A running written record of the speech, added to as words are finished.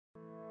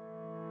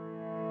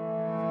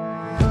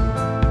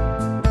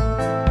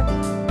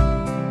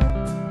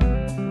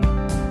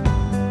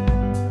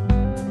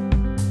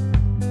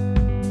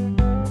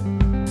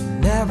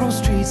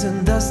streets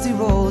and dusty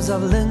roads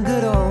I've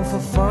lingered on for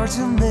far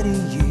too many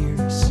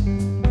years.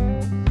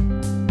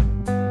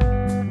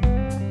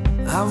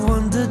 I've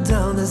wandered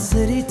down the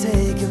city,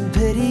 taking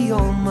pity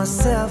on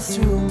myself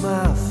through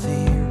my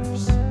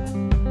fears.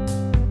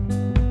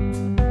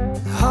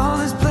 All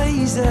this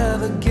place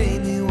ever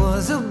gave me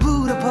was a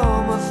boot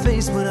upon my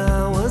face when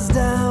I was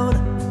down.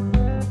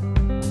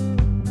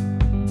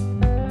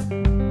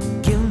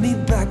 Give me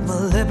back my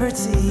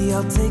liberty,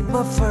 I'll take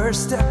my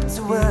first step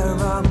to where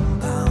I'm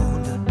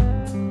bound.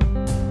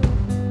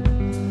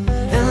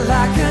 And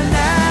like an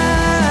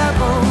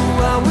arrow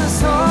I will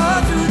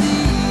soar through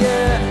the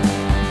air.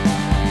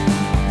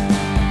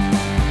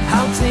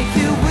 I'll take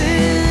you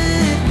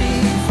with me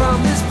from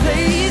this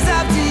place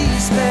of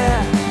despair.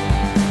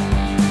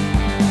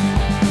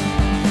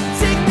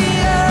 Take me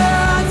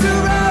out to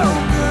roam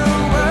the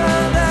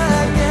world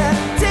again.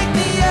 Take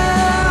me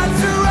out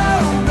to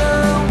roam the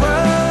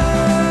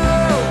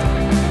world.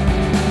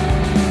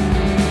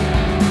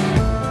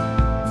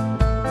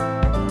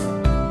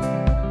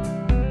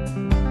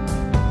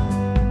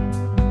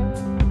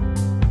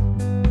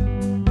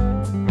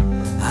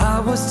 I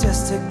was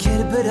just a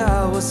kid, but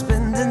I was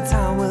spending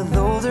time with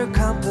older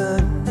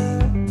company.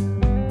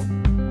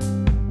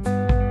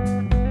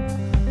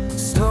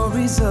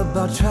 Stories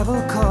about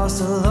travel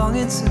costs, a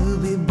longing to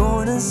be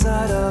born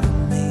inside of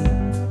me.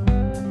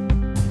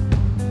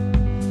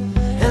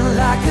 And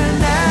like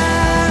an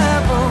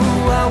arrow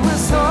I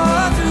will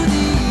soar through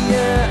the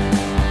air.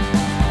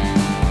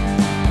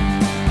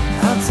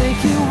 I'll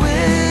take you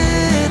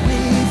with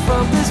me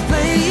from this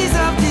place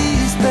of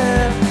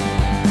despair.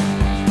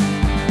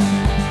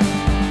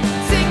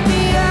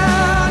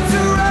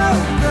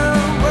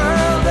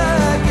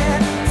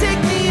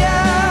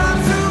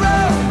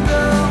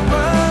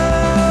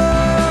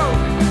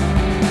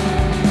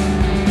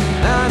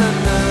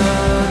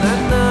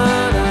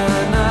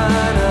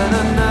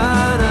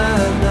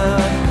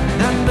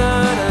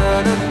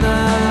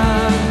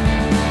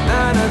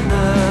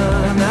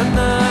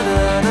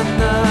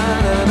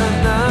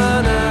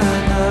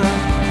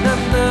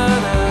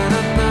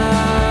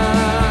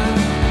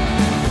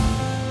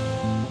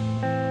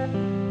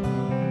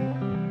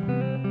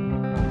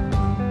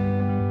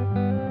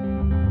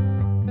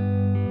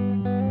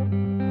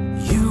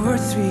 You were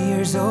 3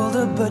 years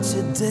older, but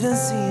you didn't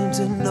seem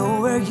to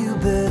know where you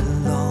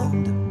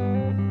belonged.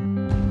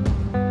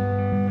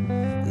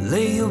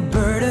 Lay your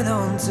burden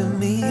onto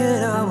me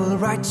and I will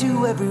right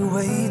you every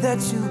way that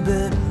you've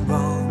been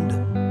wronged.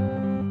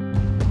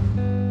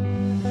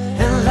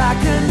 And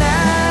like an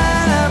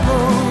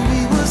arrow we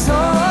will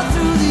soar